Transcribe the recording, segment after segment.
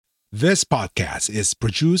This podcast is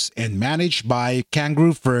produced and managed by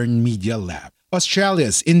Kangaroo Fern Media Lab,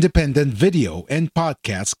 Australia's independent video and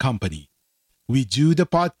podcast company. We do the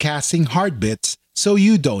podcasting hard bits so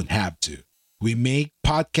you don't have to. We make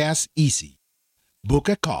podcasts easy. Book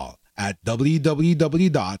a call at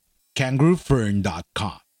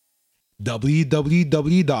www.kangaroofern.com.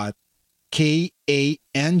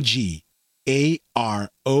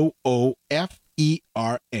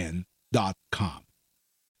 www.kangaroofern.com.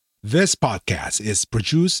 This podcast is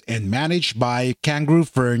produced and managed by Kangaroo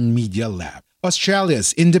Fern Media Lab,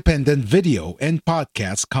 Australia's independent video and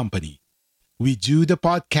podcast company. We do the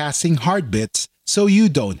podcasting hard bits so you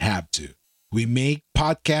don't have to. We make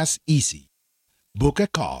podcasts easy. Book a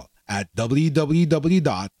call at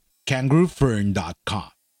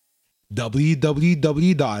www.kangaroofern.com.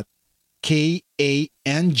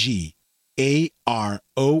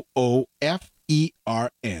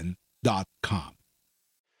 www.kangaroofern.com.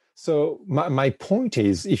 So my point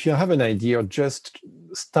is, if you have an idea, just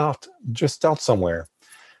start somewhere,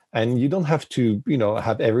 and you don't have to,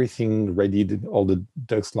 have everything ready, all the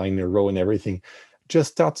ducks lined in a row and everything.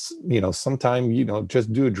 Just start, sometime,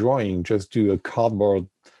 just do a drawing, just do a cardboard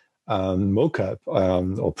mock-up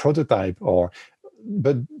or prototype,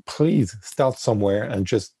 but please start somewhere and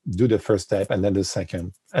just do the first step, and then the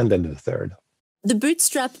second, and then the third. The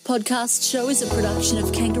Bootstrap Podcast Show is a production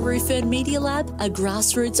of Kangaroo Fern Media Lab, a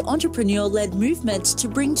grassroots entrepreneur-led movement to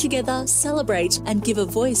bring together, celebrate and give a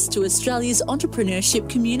voice to Australia's entrepreneurship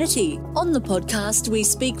community. On the podcast, we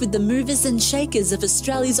speak with the movers and shakers of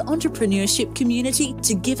Australia's entrepreneurship community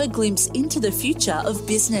to give a glimpse into the future of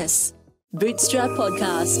business. Bootstrap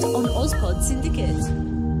Podcast on Ozpod Syndicate.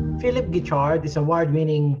 Philip Guichard is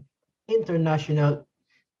award-winning international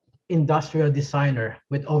industrial designer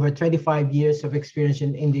with over 25 years of experience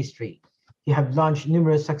in industry. He has launched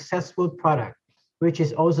numerous successful products, which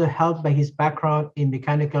is also helped by his background in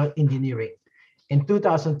mechanical engineering. In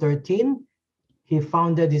 2013, he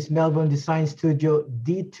founded his Melbourne design studio,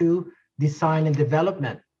 D2 Design and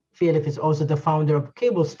Development. Philip is also the founder of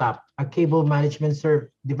CableStop, a cable management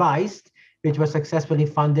device, which was successfully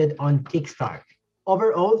funded on Kickstarter.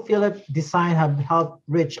 Overall, Philip Design have helped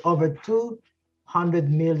reach over 200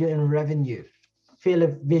 million in revenue.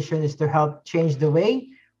 Philip's vision is to help change the way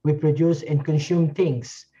we produce and consume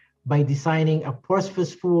things by designing a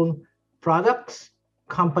purposeful products,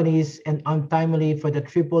 companies, and ultimately for the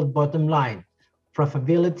triple bottom line: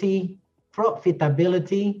 profitability,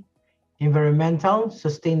 environmental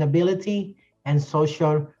sustainability, and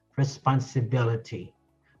social responsibility.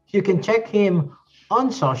 You can check him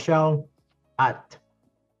on social at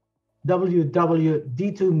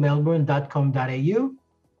www.d2melbourne.com.au,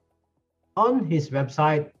 on his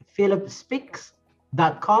website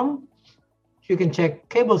philipspeaks.com. You can check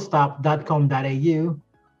cablestop.com.au,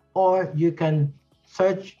 or you can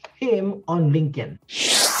search him on LinkedIn.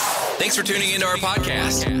 Thanks for tuning into our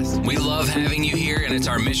podcast. We love having you here, and it's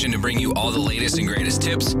our mission to bring you all the latest and greatest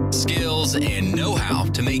tips, skills, and know-how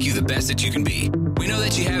to make you the best that you can be. We know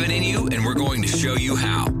that you have it in you, and we're going to show you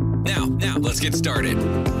how. Now, let's get started.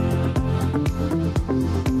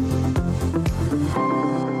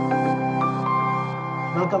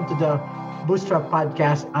 Welcome to the Bootstrap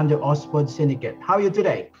Podcast under Ozpod Syndicate. How are you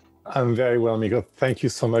today? I'm very well, Miko. Thank you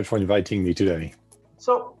so much for inviting me today.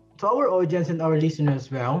 So, to our audience and our listeners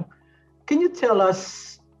as well, can you tell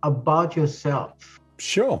us about yourself?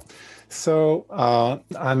 Sure. So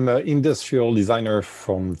I'm an industrial designer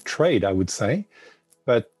from trade, I would say.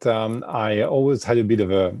 But I always had a bit of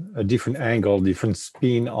a different angle, different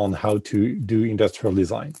spin on how to do industrial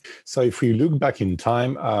design. So if we look back in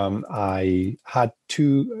time, I had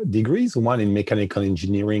 2 degrees, one in mechanical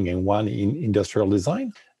engineering and one in industrial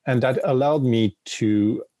design. And that allowed me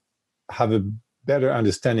to have a better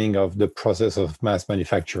understanding of the process of mass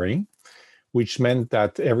manufacturing, which meant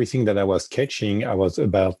that everything that I was sketching, I was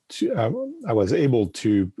able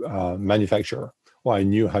to manufacture. Well, I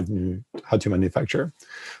knew how to manufacture.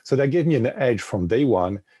 So that gave me an edge from day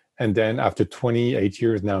one. And then after 28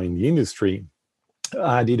 years now in the industry,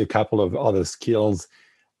 I did a couple of other skills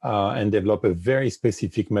and developed a very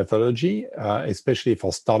specific methodology, especially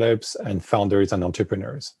for startups and founders and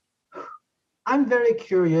entrepreneurs. I'm very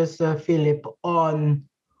curious, Philip, on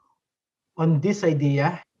this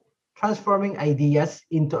idea, transforming ideas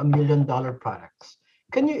into $1 million products.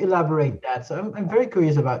 Can you elaborate that? So I'm very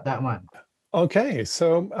curious about that one. Okay,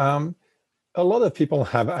 so a lot of people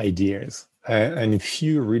have ideas, and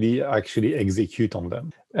few really actually execute on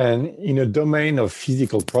them. And in a domain of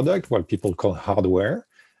physical product, what people call hardware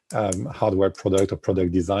product or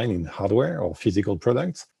product design in hardware or physical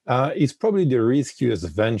products, it's probably the riskiest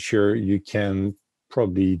venture you can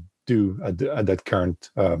probably do at that current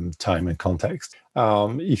time and context.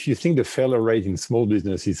 If you think the failure rate in small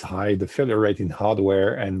business is high, the failure rate in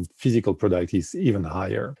hardware and physical product is even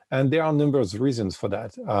higher. And there are numerous reasons for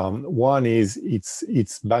that. One is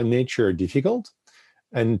it's by nature difficult.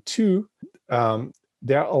 And two,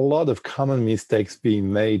 there are a lot of common mistakes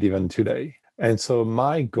being made even today. And so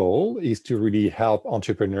my goal is to really help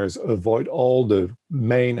entrepreneurs avoid all the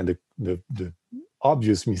main and the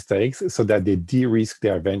obvious mistakes so that they de-risk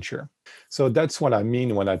their venture. So that's what I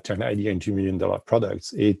mean when I turn idea into $1 million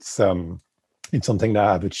products. It's something that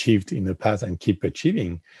I've achieved in the past and keep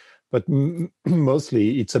achieving. But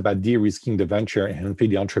mostly it's about de-risking the venture and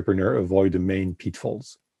helping the entrepreneur avoid the main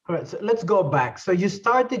pitfalls. All right, so let's go back. So you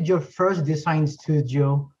started your first design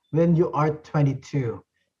studio when you are 22.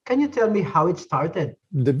 Can you tell me how it started?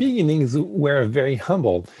 The beginnings were very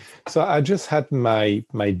humble. So I just had my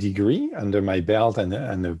degree under my belt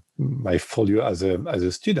and my folio as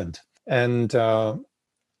a student. And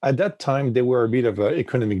at that time, there were a bit of an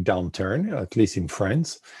economic downturn, at least in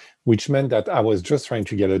France, which meant that I was just trying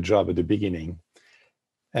to get a job at the beginning.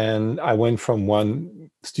 And I went from one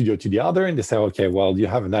studio to the other, and they said, okay, well, you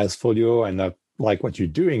have a nice folio and I like what you're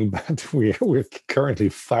doing, but we're currently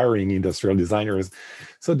firing industrial designers.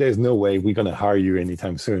 So there's no way we're going to hire you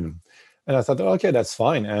anytime soon. And I thought, okay, that's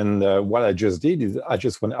fine. And what I just did is I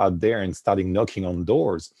just went out there and started knocking on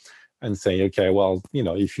doors and saying, okay, well,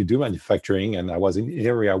 if you do manufacturing, and I was in an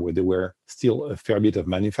area where there were still a fair bit of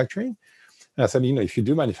manufacturing. And I said, if you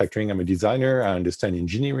do manufacturing, I'm a designer, I understand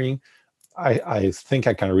engineering. I think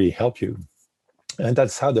I can really help you. And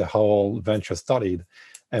that's how the whole venture started.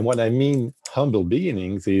 And what I mean humble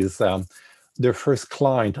beginnings is the first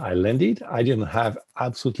client I landed, I didn't have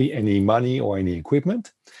absolutely any money or any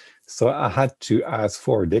equipment. So I had to ask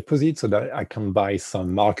for a deposit so that I can buy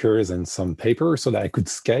some markers and some paper so that I could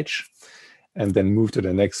sketch and then move to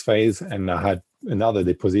the next phase. And I had another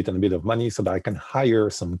deposit and a bit of money so that I can hire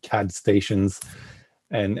some CAD stations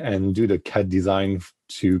and do the CAD design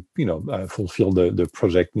to fulfill the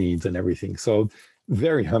project needs and everything. So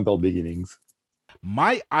very humble beginnings.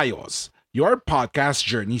 My iOS, your podcast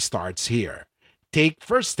journey starts here. Take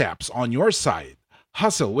first steps on your side.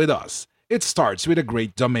 Hustle with us. It starts with a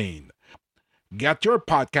great domain. Get your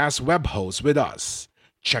podcast web host with us.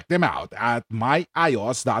 Check them out at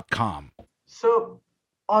myios.com. So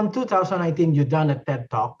on 2019, you done a TED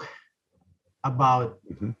Talk about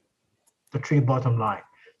the 3 bottom line.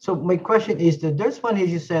 So my question is that there's one here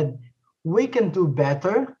you said, we can do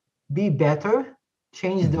better, be better,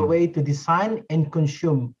 change the way to design and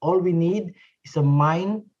consume. All we need is a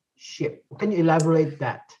mind shift. Can you elaborate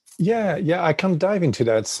that? Yeah, I can dive into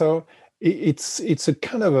that. So it's a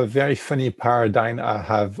kind of a very funny paradigm I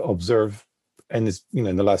have observed, and it's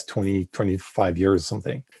in the last 25 years or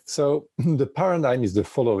something. So the paradigm is the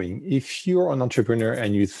following. If you're an entrepreneur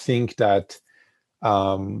and you think that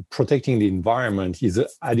protecting the environment is an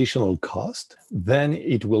additional cost, then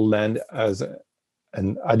it will land as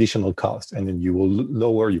an additional cost, and then you will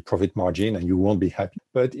lower your profit margin and you won't be happy.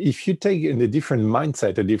 But if you take in a different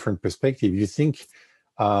mindset, a different perspective, you think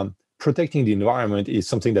protecting the environment is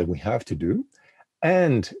something that we have to do,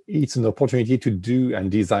 and it's an opportunity to do and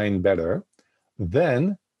design better,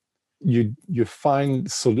 then you find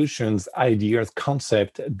solutions, ideas,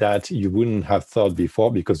 concepts that you wouldn't have thought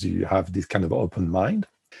before because you have this kind of open mind.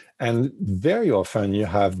 And very often you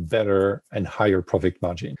have better and higher profit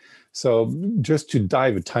margin. So just to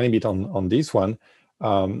dive a tiny bit on this one,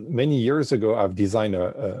 many years ago, I've designed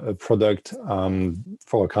a product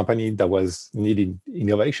for a company that was needing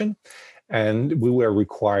innovation. And we were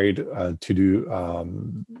required to do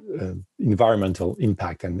environmental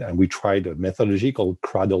impact. And we tried a methodology called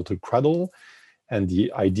Cradle to Cradle. And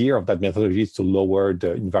the idea of that methodology is to lower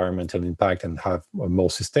the environmental impact and have a more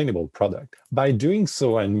sustainable product. By doing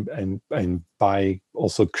so, and by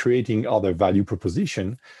also creating other value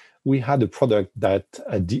proposition, we had a product that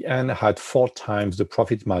at the end had 4 times the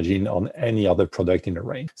profit margin on any other product in the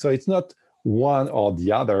range. So it's not one or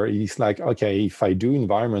the other. It's like, okay, if I do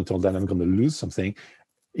environmental, then I'm going to lose something.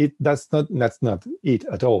 That's not it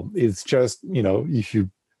at all. It's just, if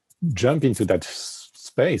you jump into that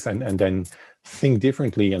space and then think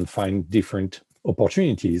differently and find different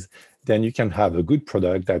opportunities, then you can have a good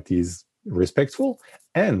product that is respectful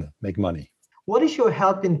and make money. What is your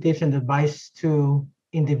helping tips and advice to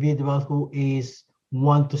individuals who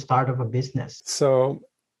want to start up a business? So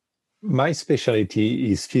my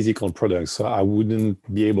specialty is physical products. So I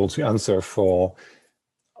wouldn't be able to answer for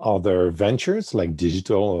other ventures like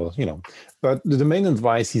digital or, but the main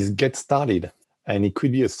advice is get started. And it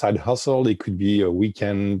could be a side hustle. It could be a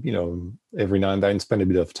weekend, every now and then spend a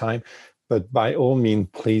bit of time. but by all means,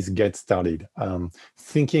 please get started.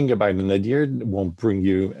 Thinking about an idea won't bring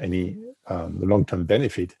you any long-term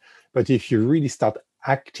benefit, but if you really start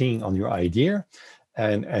acting on your idea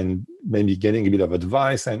and maybe getting a bit of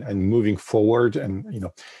advice and moving forward, and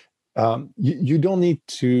you don't need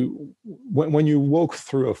to, when you walk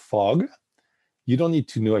through a fog, you don't need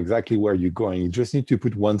to know exactly where you're going. You just need to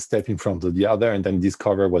put one step in front of the other and then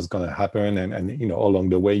discover what's going to happen. And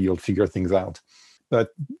along the way, you'll figure things out.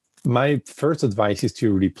 But my first advice is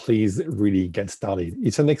to really get started.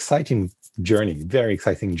 It's an exciting journey, very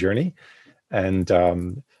exciting journey. And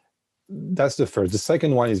that's the first. The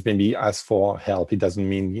second one is maybe ask for help. It doesn't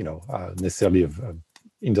mean, necessarily an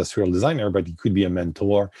industrial designer, but it could be a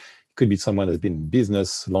mentor. Could be someone that's been in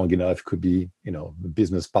business long enough, could be, a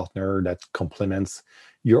business partner that complements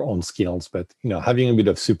your own skills. But, having a bit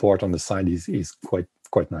of support on the side is quite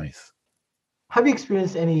nice. Have you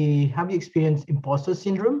experienced imposter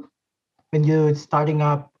syndrome when you're starting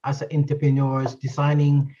up as an entrepreneur,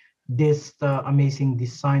 designing this amazing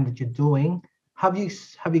design that you're doing? Have you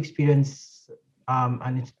experienced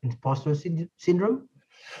an imposter syndrome?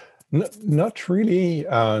 Not really.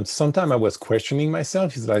 Sometimes I was questioning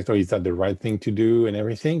myself. It's like, is that the right thing to do and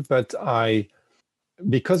everything? But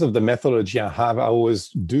because of the methodology I have, I always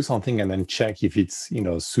do something and then check if it's,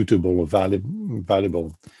 suitable or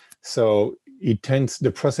valuable. So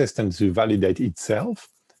the process tends to validate itself.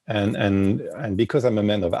 And because I'm a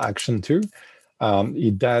man of action too,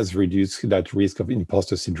 it does reduce that risk of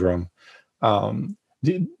imposter syndrome.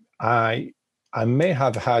 I may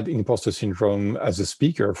have had imposter syndrome as a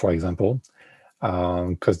speaker, for example,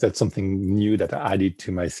 because that's something new that I added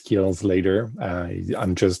to my skills later. I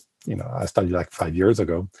started like 5 years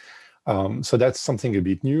ago. So that's something a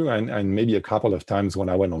bit new. And maybe a couple of times when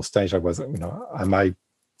I went on stage, I was, am I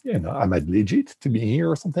legit to be here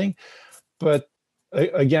or something? But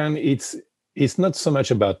again, it's not so much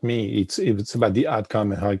about me. It's about the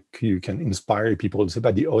outcome and how you can inspire people. It's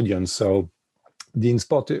about the audience. So the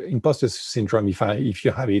imposter syndrome, if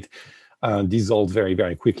you have it, dissolves very,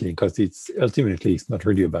 very quickly because it's not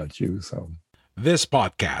really about you. So this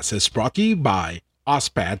podcast is brought to you by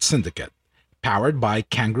OSPAD Syndicate, powered by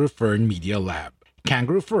Kangaroo Fern Media Lab.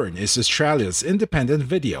 Kangaroo Fern is Australia's independent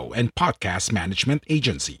video and podcast management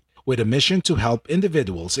agency with a mission to help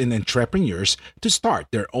individuals and entrepreneurs to start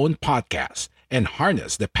their own podcast and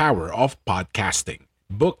harness the power of podcasting.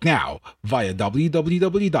 Book now via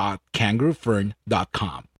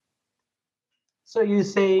www.kangaroofern.com. So you're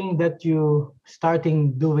saying that you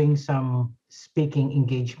starting doing some speaking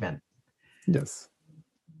engagement. Yes.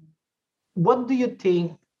 What do you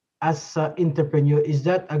think as an entrepreneur? Is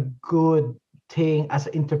that a good thing as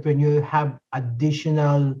an entrepreneur have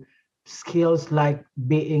additional skills like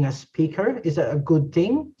being a speaker? Is that a good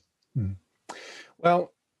thing?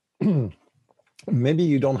 Well, maybe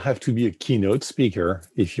you don't have to be a keynote speaker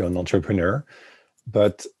if you're an entrepreneur,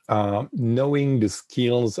 but knowing the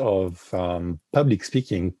skills of public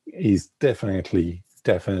speaking is definitely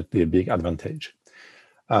a big advantage.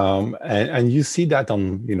 And you see that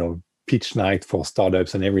on, pitch night for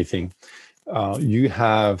startups and everything. You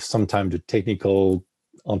have sometimes the technical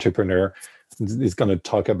entrepreneur is going to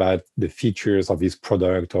talk about the features of his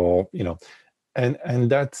product or, and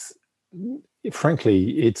that's,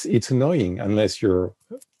 frankly, it's annoying unless you're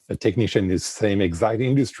a technician in the same exact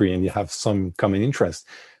industry and you have some common interest.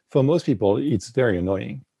 For most people, it's very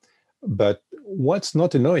annoying. But what's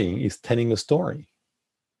not annoying is telling a story.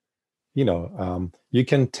 You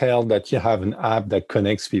can tell that you have an app that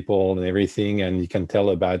connects people and everything, and you can tell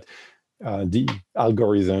about the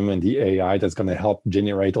algorithm and the AI that's going to help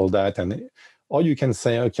generate all that. Or you can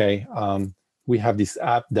say, okay, we have this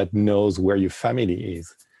app that knows where your family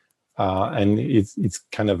is. And it's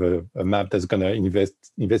kind of a map that's going to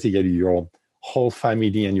investigate your whole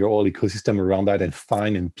family and your whole ecosystem around that and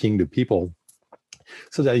find and ping the people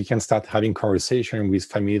so that you can start having conversation with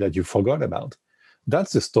family that you forgot about.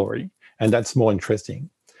 That's the story. And that's more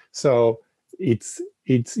interesting. So it's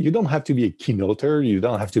you don't have to be a keynoter, you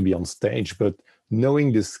don't have to be on stage, but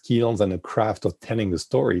knowing the skills and the craft of telling the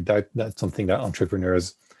story, that's something that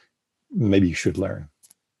entrepreneurs maybe should learn.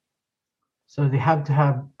 So they have to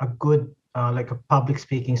have a good, like a public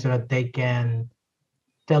speaking so that they can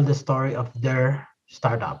tell the story of their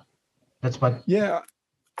startup. That's what. Yeah,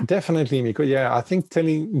 definitely, Miko. Yeah, I think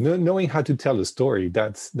knowing how to tell the story,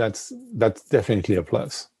 that's definitely a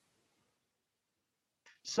plus.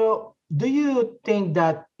 So do you think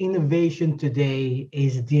that innovation today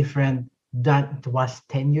is different than it was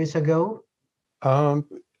 10 years ago? I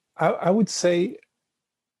would say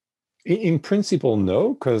In principle,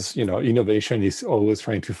 no, because innovation is always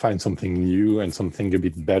trying to find something new and something a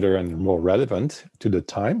bit better and more relevant to the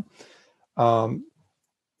time. And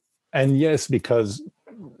yes, because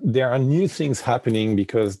there are new things happening,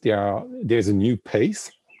 because there's a new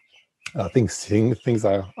pace. I think things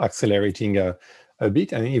are accelerating a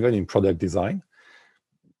bit, and even in product design.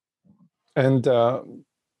 And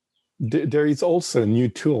there is also new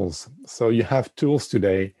tools. So you have tools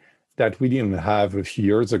today that we didn't have a few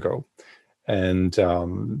years ago. And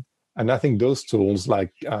I think those tools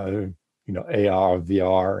like AR,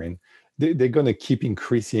 VR, and they're going to keep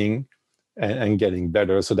increasing and getting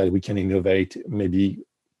better so that we can innovate maybe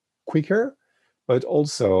quicker, but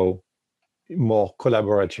also more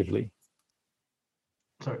collaboratively.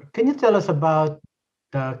 Sorry, can you tell us about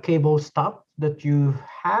the CableStop that you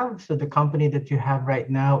have? So the company that you have right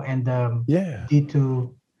now, and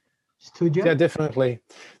D2 Studio? Yeah, definitely.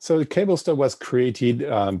 So the CableStop was created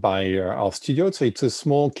by our studio. So it's a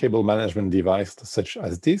small cable management device such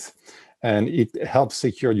as this, and it helps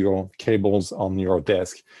secure your cables on your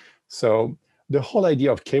desk. So the whole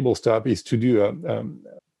idea of CableStop is to do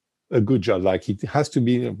a good job. Like, it has to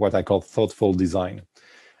be what I call thoughtful design.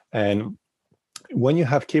 And when you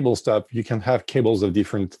have CableStop, you can have cables of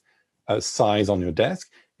different size on your desk.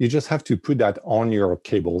 You just have to put that on your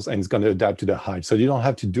cables, and it's going to adapt to the height. So you don't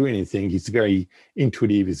have to do anything. It's very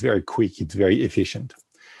intuitive. It's very quick. It's very efficient.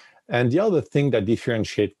 And the other thing that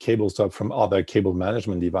differentiates CableStop from other cable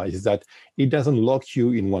management devices is that it doesn't lock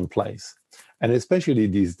you in one place. And especially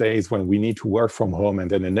these days when we need to work from home, and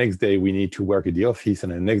then the next day we need to work at the office,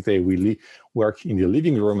 and the next day we work in the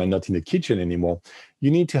living room and not in the kitchen anymore,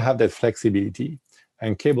 you need to have that flexibility.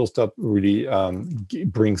 And CableStop really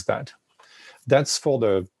brings that. That's for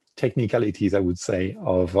the technicalities, I would say,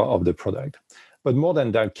 of the product. But more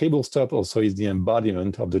than that, CableStop also is the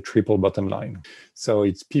embodiment of the triple bottom line. So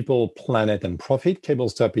it's people, planet, and profit.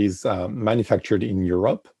 CableStop is manufactured in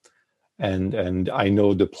Europe. And I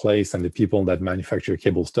know the place and the people that manufacture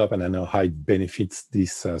CableStop, and I know how it benefits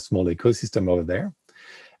this small ecosystem over there.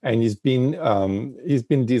 And it's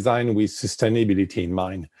been designed with sustainability in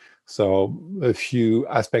mind. So a few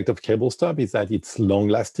aspects of CableStop is that it's long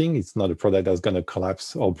lasting. It's not a product that's going to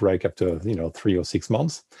collapse or break after 3 or 6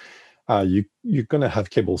 months. You're going to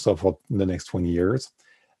have CableStop for the next 20 years.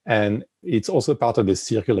 And it's also part of the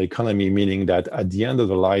circular economy, meaning that at the end of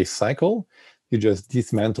the life cycle, you just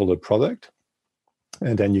dismantle the product,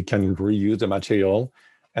 and then you can reuse the material.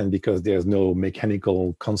 And because there's no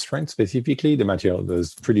mechanical constraint specifically, the material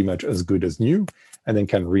is pretty much as good as new, and then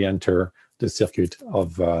can re-enter the circuit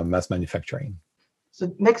of mass manufacturing.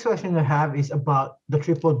 So next question I have is about the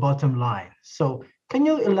triple bottom line. So can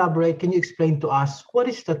you elaborate, can you explain to us what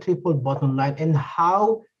is the triple bottom line, and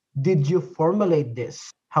how did you formulate this,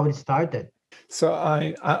 how it started? So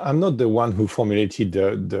I'm not the one who formulated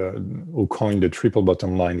who coined the triple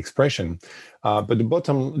bottom line expression, but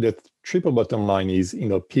the triple bottom line is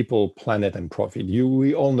people, planet, and profit.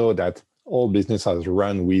 We all know that all businesses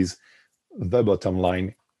run with the bottom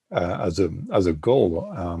line as a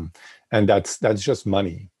goal, and that's just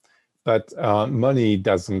money. But money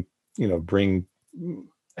doesn't bring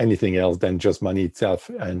anything else than just money itself,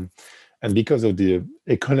 and because of the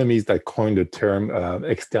economies that coined the term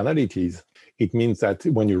externalities. It means that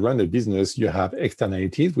when you run a business, you have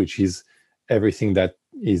externalities, which is everything that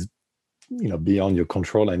is, beyond your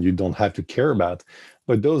control and you don't have to care about.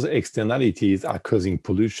 But those externalities are causing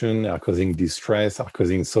pollution, are causing distress, are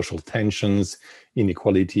causing social tensions,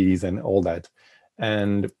 inequalities, and all that.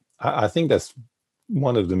 And I think that's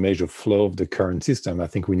one of the major flaws of the current system. I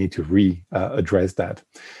think we need to address that.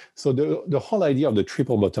 So the whole idea of the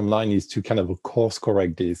triple bottom line is to kind of course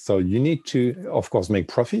correct this. So you need to, of course, make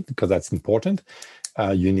profit, because that's important.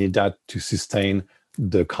 You need that to sustain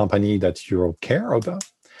the company that you care about.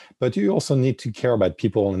 But you also need to care about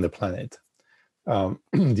people on the planet.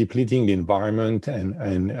 Depleting the environment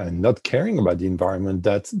and not caring about the environment,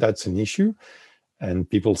 that's an issue. And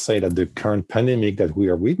people say that the current pandemic that we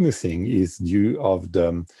are witnessing is due of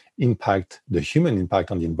the human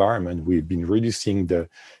impact on the environment. We've been reducing the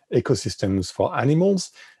ecosystems for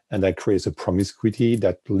animals, and that creates a promiscuity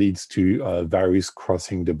that leads to virus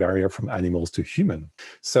crossing the barrier from animals to human.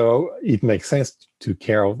 So it makes sense to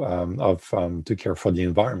care for the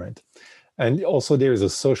environment. And also there is a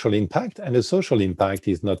social impact, and the social impact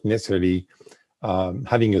is not necessarily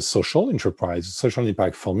having a social enterprise. Social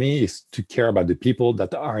impact for me is to care about the people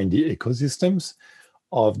that are in the ecosystems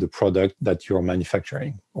of the product that you're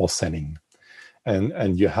manufacturing or selling.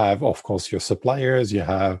 And you have, of course, your suppliers, you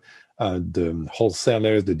have the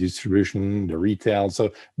wholesalers, the distribution, the retail.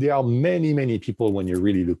 So there are many, many people when you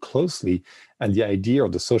really look closely. And the idea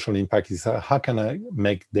of the social impact is how can I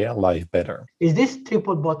make their life better? Is this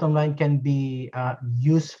triple bottom line can be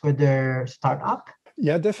used for their startup?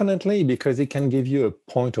 Yeah, definitely, because it can give you a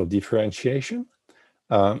point of differentiation.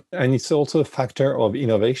 And it's also a factor of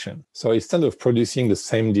innovation. So instead of producing the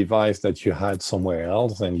same device that you had somewhere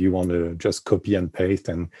else and you want to just copy and paste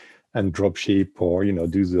and drop ship or,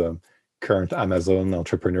 do the current Amazon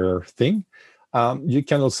entrepreneur thing, you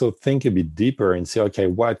can also think a bit deeper and say, okay,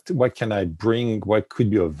 what can I bring? What could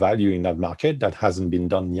be of value in that market that hasn't been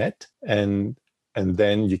done yet? And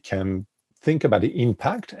then you can think about the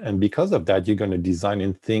impact. And because of that, you're going to design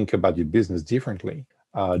and think about your business differently.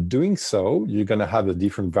 Doing so, you're going to have a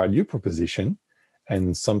different value proposition,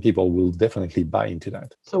 and some people will definitely buy into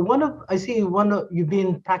that. So you've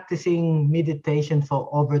been practicing meditation for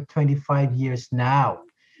over 25 years now.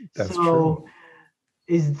 That's true.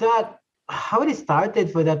 Is that how it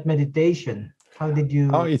started for that meditation? How did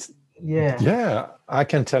you? Yeah, I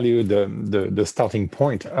can tell you the starting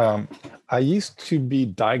point. I used to be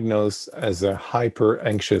diagnosed as a hyper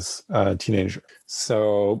anxious teenager.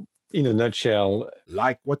 So, in a nutshell,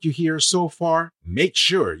 Like what you hear so far? Make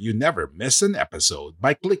sure you never miss an episode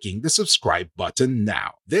by clicking the subscribe button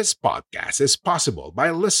now. This podcast is possible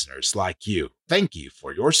by listeners like you. Thank you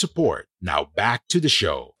for your support. Now back to the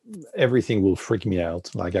show. everything will freak me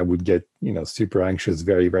out. Like I would get, super anxious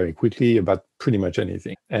very, very quickly about pretty much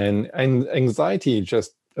anything. And anxiety is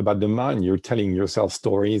just about the mind. You're telling yourself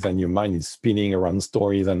stories and your mind is spinning around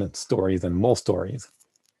stories and more stories.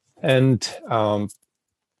 And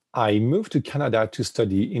I moved to Canada to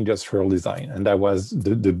study industrial design. And that was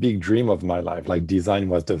the big dream of my life. Like design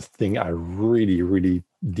was the thing I really, really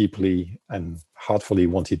deeply and heartfully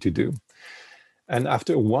wanted to do. And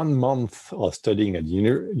after 1 month of studying at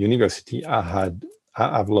university,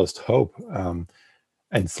 I've lost hope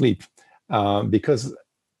and sleep because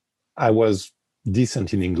I was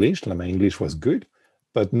decent in English. My English was good,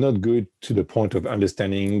 but not good to the point of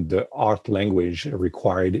understanding the art language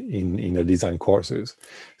required in the design courses.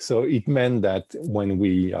 So it meant that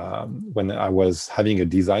when I was having a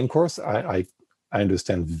design course, I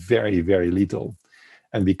understand very, very little.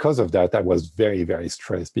 And because of that, I was very, very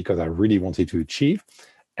stressed because I really wanted to achieve.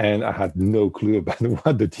 And I had no clue about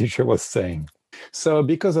what the teacher was saying. So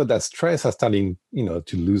because of that stress, I started,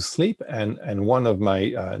 to lose sleep. And one of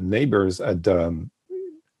my neighbors at the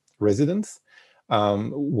residence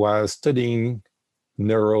was studying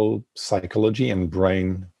neuropsychology and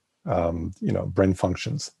brain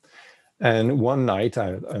functions. And one night,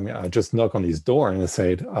 I just knocked on his door and I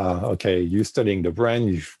said, okay, you're studying the brain.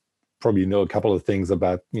 You probably know a couple of things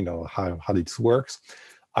about, how this works.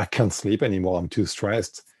 I can't sleep anymore. I'm too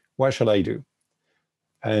stressed. What should I do?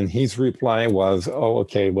 And his reply was,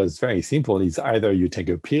 it was very simple. It's either you take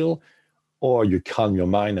a pill or you calm your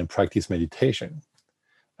mind and practice meditation.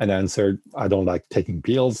 And I answered, I don't like taking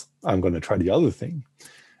pills. I'm going to try the other thing.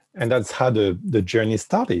 And that's how the journey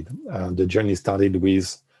started. The journey started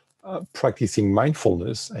with practicing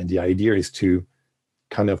mindfulness. And the idea is to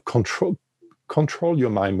kind of control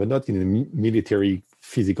your mind, but not in a military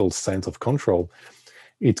physical sense of control.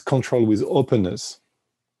 It's control with openness.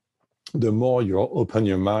 The more you open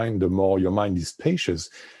your mind, the more your mind is spacious,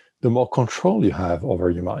 the more control you have over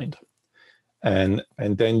your mind. And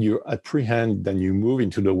then you apprehend, then you move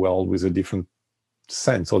into the world with a different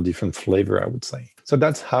sense or different flavor, I would say. So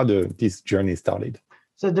that's how this journey started.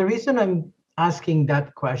 So the reason I'm asking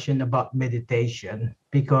that question about meditation,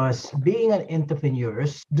 because being an entrepreneur,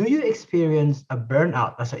 do you experience a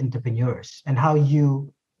burnout as an entrepreneur and how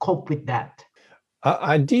you cope with that?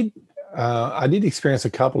 I did experience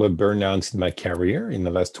a couple of burnouts in my career in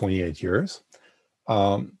the last 28 years.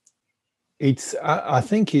 I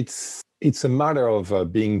think it's a matter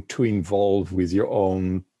of being too involved with your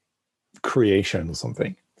own creation or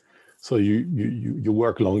something. So you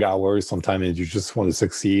work long hours sometimes and you just want to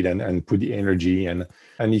succeed and put the energy. And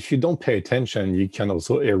if you don't pay attention, you can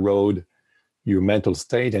also erode your mental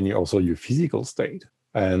state and also your physical state.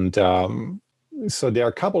 And so there are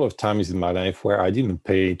a couple of times in my life where I didn't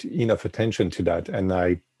pay enough attention to that. And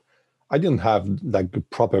I didn't have like the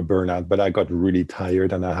proper burnout, but I got really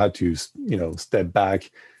tired and I had to, step back,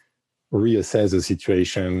 reassess the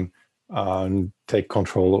situation, and take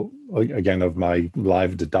control again of my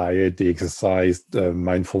life, the diet, the exercise, the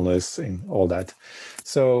mindfulness, and all that.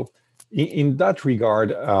 So in that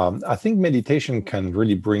regard, I think meditation can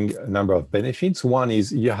really bring a number of benefits. One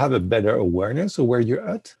is you have a better awareness of where you're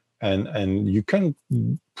at. And you can,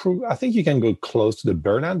 I think you can go close to the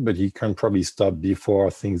burnout, but you can probably stop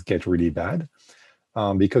before things get really bad.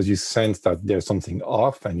 because you sense that there's something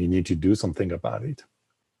off and you need to do something about it.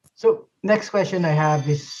 So next question I have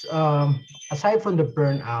is, aside from the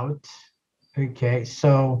burnout, okay,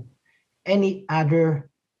 so any other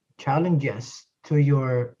challenges to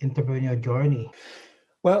your entrepreneurial journey?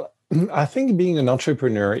 Well, I think being an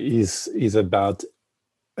entrepreneur is about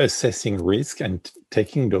assessing risk and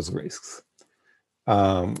taking those risks.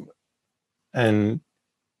 And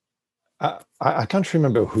I can't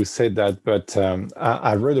remember who said that, but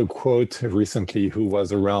I read a quote recently who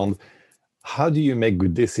was around, how do you make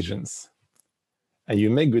good decisions? And you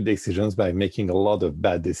make good decisions by making a lot of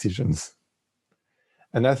bad decisions.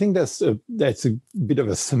 And I think that's a bit of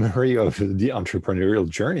a summary of the entrepreneurial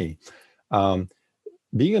journey.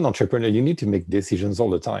 Being an entrepreneur, you need to make decisions all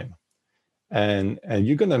the time. And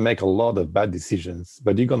you're going to make a lot of bad decisions,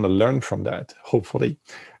 but you're going to learn from that, hopefully.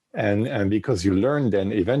 And because you learn,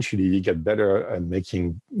 then eventually you get better at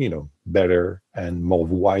making, better and more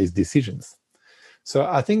wise decisions. So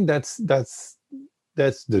I think that's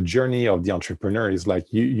the journey of the entrepreneur, is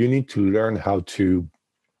like you need to learn how to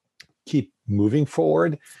keep moving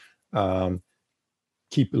forward,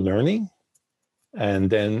 keep learning. And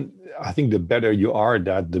then I think the better you are at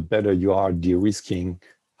that, the better you are de-risking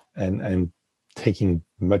and taking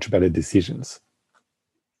much better decisions.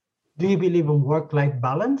 Do you believe in work-life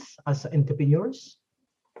balance as entrepreneurs?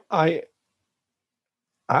 I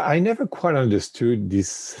never quite understood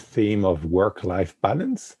this theme of work-life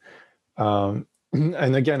balance. And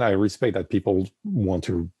again, I respect that people want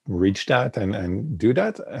to reach that and do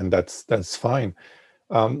that, and that's fine.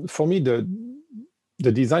 For me, the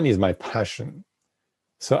design is my passion.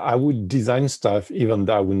 So I would design stuff even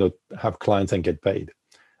though I would not have clients and get paid.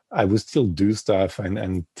 I would still do stuff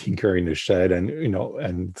and tinker in the shed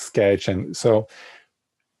and sketch. And so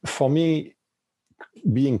for me,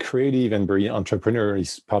 being creative and being entrepreneur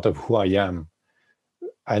is part of who I am.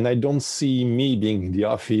 And I don't see me being in the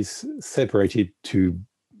office separated to,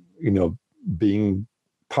 being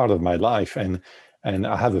part of my life. And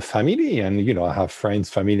I have a family, and, I have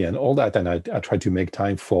friends, family, and all that. And I try to make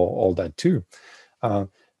time for all that too.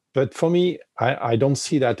 But for me, I don't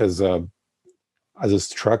see that as a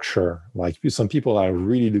structure. Like some people are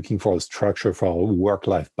really looking for a structure for a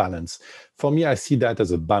work-life balance. For me, I see that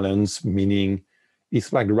as a balance, meaning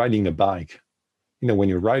it's like riding a bike. When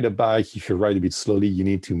you ride a bike, if you ride a bit slowly, you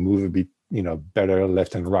need to move a bit, better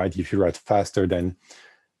left and right. If you ride faster, then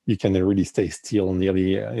you can really stay still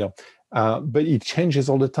nearly, but it changes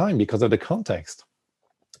all the time because of the context.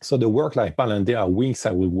 So the work-life balance, there are weeks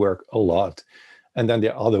I will work a lot. And then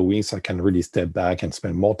there are other weeks I can really step back and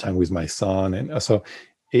spend more time with my son. And so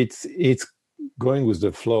it's going with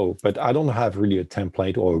the flow, but I don't have really a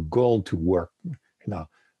template or a goal to work,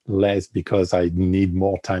 less because I need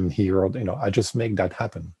more time here. I just make that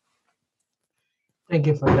happen. Thank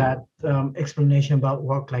you for that explanation about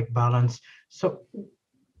work-life balance. So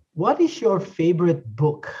what is your favorite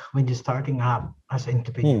book when you're starting up as an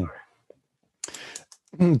entrepreneur?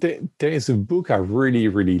 There is a book I really,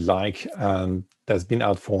 really like that's been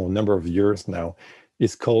out for a number of years now.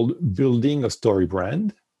 It's called Building a Story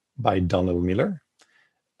Brand by Donald Miller.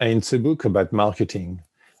 And it's a book about marketing.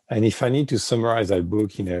 And if I need to summarize that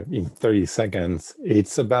book in 30 seconds,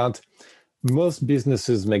 it's about most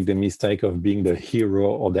businesses make the mistake of being the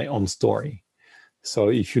hero of their own story. So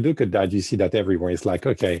if you look at that, you see that everywhere. It's like,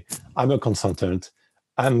 okay, I'm a consultant.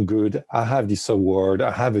 I'm good. I have this award.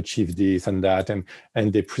 I have achieved this and that. And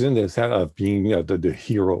they present themselves as being the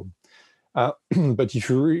hero. But if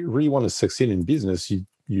you really want to succeed in business,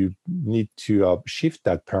 you need to shift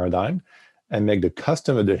that paradigm and make the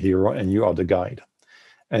customer the hero and you are the guide.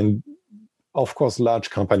 And of course, large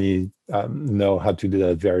companies know how to do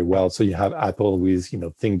that very well. So you have Apple with,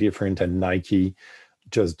 Think Different, and Nike,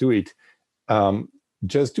 Just Do It.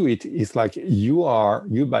 Just Do It is like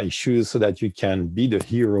you buy shoes so that you can be the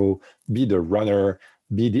hero, be the runner,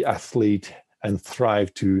 be the athlete, and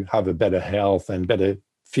thrive to have a better health and better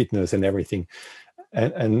fitness and everything.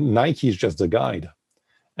 And Nike is just the guide.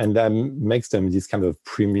 And that makes them this kind of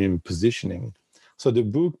premium positioning. So the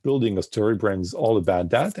book Building a Story Brand is all about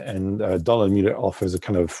that. And Donald Miller offers a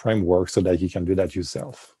kind of framework so that you can do that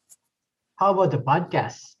yourself. How about the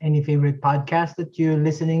podcasts? Any favorite podcasts that you're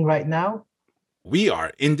listening right now? We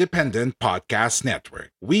are Independent Podcast Network.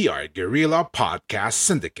 We are Guerrilla Podcast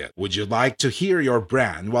Syndicate. Would you like to hear your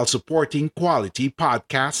brand while supporting quality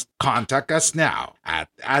podcasts? Contact us now at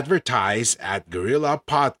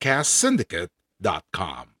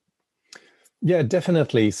advertise@guerrillapodcastsyndicate.com. Yeah,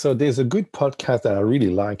 definitely. So there's a good podcast that I really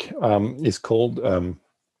like. It's called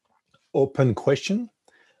Open Question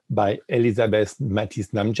by Elizabeth Matisse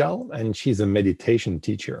Namjal, and she's a meditation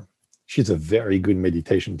teacher. She's a very good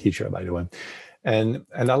meditation teacher, by the way. And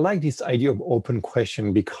I like this idea of open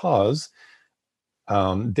question because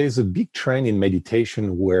there's a big trend in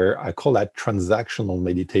meditation where I call that transactional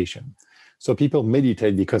meditation. So people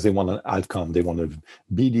meditate because they want an outcome. They want to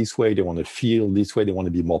be this way. They want to feel this way. They want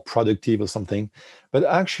to be more productive or something. But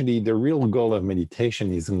actually, the real goal of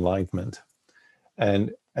meditation is enlightenment.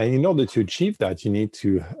 And in order to achieve that, you need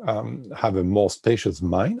to have a more spacious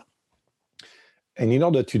mind. And in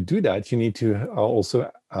order to do that, you need to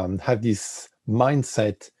also have this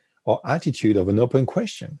mindset or attitude of an open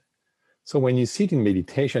question. So when you sit in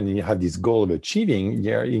meditation and you have this goal of achieving,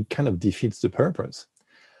 yeah, it kind of defeats the purpose.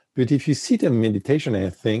 But if you sit in meditation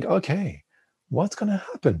and think, okay, what's going to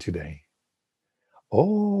happen today?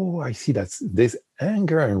 Oh, I see there's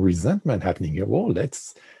anger and resentment happening here. Oh,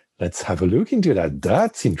 let's have a look into that.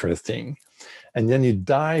 That's interesting. And then you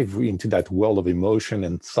dive into that world of emotion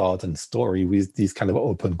and thought and story with this kind of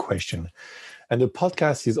open question. And the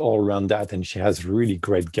podcast is all around that. And she has really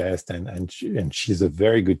great guests, and she's a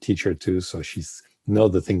very good teacher too. So she's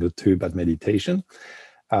knows the thing or two about meditation.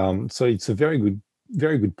 So it's a very good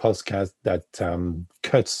podcast that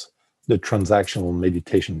cuts the transactional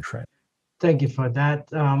meditation trend. Thank you for that.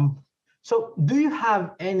 So do you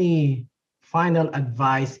have any final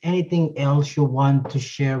advice, anything else you want to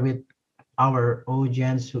share with our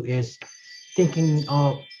audience who is thinking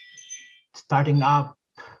of starting up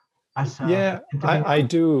as a I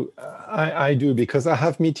do because I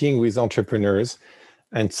have meetings with entrepreneurs,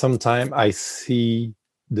 and sometimes I see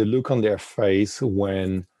the look on their face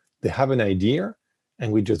when they have an idea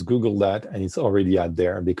and we just Google that and it's already out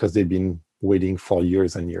there because they've been waiting for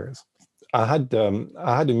years and years. I had a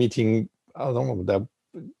meeting, I don't know,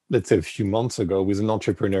 let's say a few months ago with an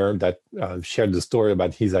entrepreneur that shared the story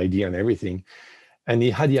about his idea and everything. And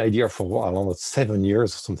he had the idea for, I don't know, 7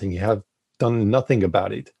 years or something. He had done nothing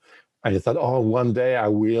about it. And he thought, oh, one day I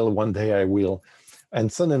will.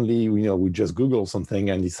 And suddenly, we just Google something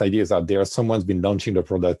and this idea is out there. Someone's been launching the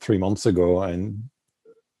product 3 months ago, and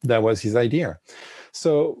that was his idea.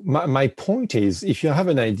 So my point is, if you have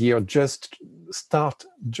an idea, just start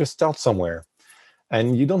somewhere.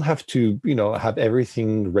 And you don't have to, have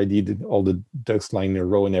everything ready, all the ducks lying in a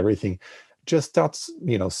row and everything. Just start,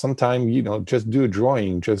 sometime, just do a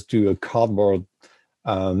drawing, just do a cardboard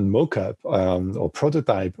mock-up or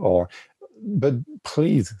prototype, but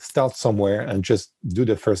please start somewhere and just do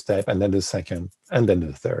the first step, and then the second, and then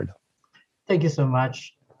the third. Thank you so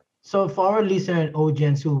much. So for our listener and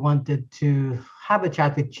audience who wanted to have a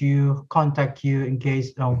chat with you, contact you in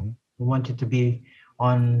case we want you to be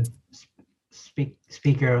on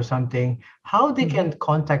speaker or something, how they can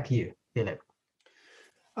contact you, Philip?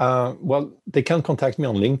 Well, they can contact me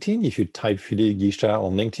on LinkedIn. If you type Philippe Guichard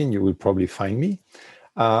on LinkedIn, you will probably find me.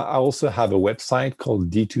 I also have a website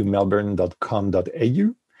called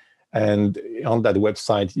d2melbourne.com.au. And on that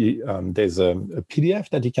website, there's a PDF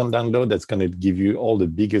that you can download that's going to give you all the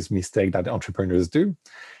biggest mistakes that entrepreneurs do.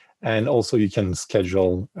 And also you can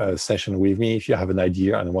schedule a session with me if you have an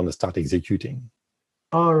idea and want to start executing.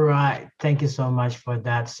 All right. Thank you so much for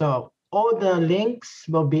that. So all the links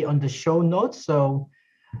will be on the show notes. So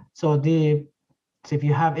if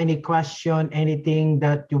you have any question, anything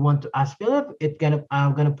that you want to ask Philip,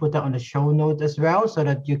 I'm gonna put that on the show note as well, so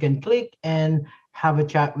that you can click and have a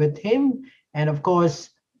chat with him. And of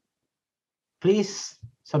course, please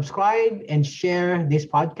subscribe and share this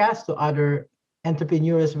podcast to other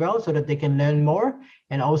entrepreneurs as well, so that they can learn more.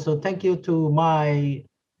 And also thank you to my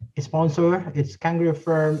sponsor. It's Kangaroo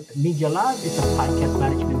Firm Media Lab. It's a podcast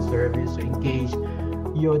management service. So in case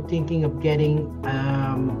you're thinking of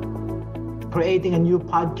creating a new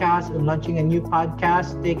podcast or launching a new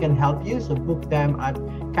podcast, they can help you. So book them at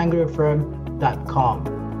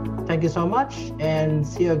kangaroofirm.com. Thank you so much, and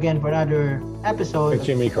see you again for another episode of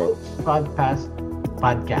Miko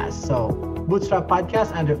Podcast. So Bootstrap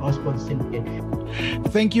Podcast under Oswald Syndicate.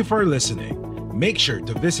 Thank you for listening. Make sure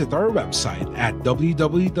to visit our website at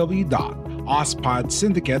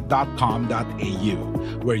www.ospodsyndicate.com.au,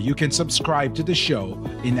 where you can subscribe to the show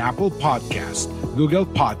in Apple Podcasts, Google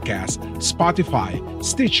Podcasts, Spotify,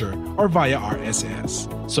 Stitcher, or via RSS,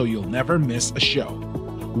 so you'll never miss a show.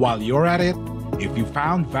 While you're at it, if you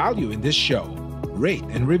found value in this show, rate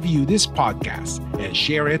and review this podcast and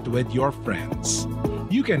share it with your friends.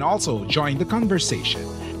 You can also join the conversation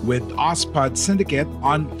with OSPOD Syndicate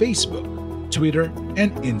on Facebook, Twitter,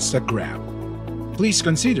 and Instagram. Please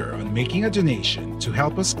consider on making a donation to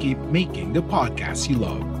help us keep making the podcast you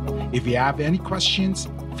love. If you have any questions,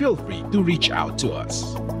 feel free to reach out to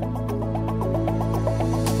us.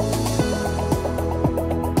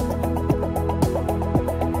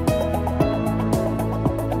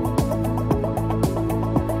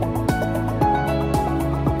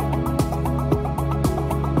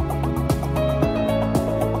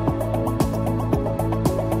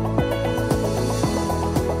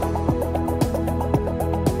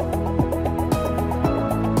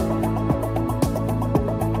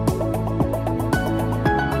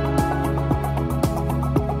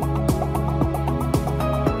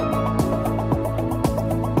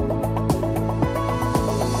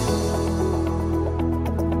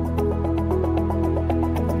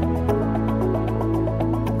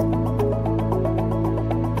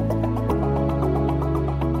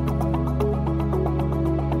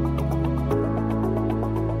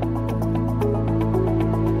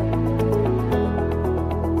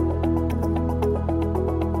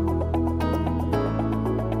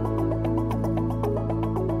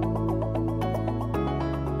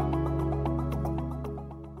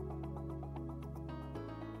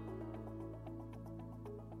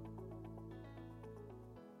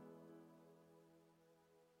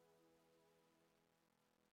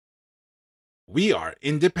 We are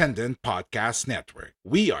Independent Podcast Network.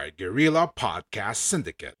 We are Guerrilla Podcast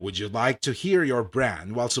Syndicate. Would you like to hear your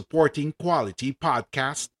brand while supporting quality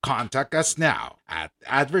podcasts? Contact us now at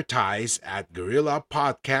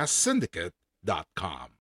advertise@guerrillapodcastsyndicate.com.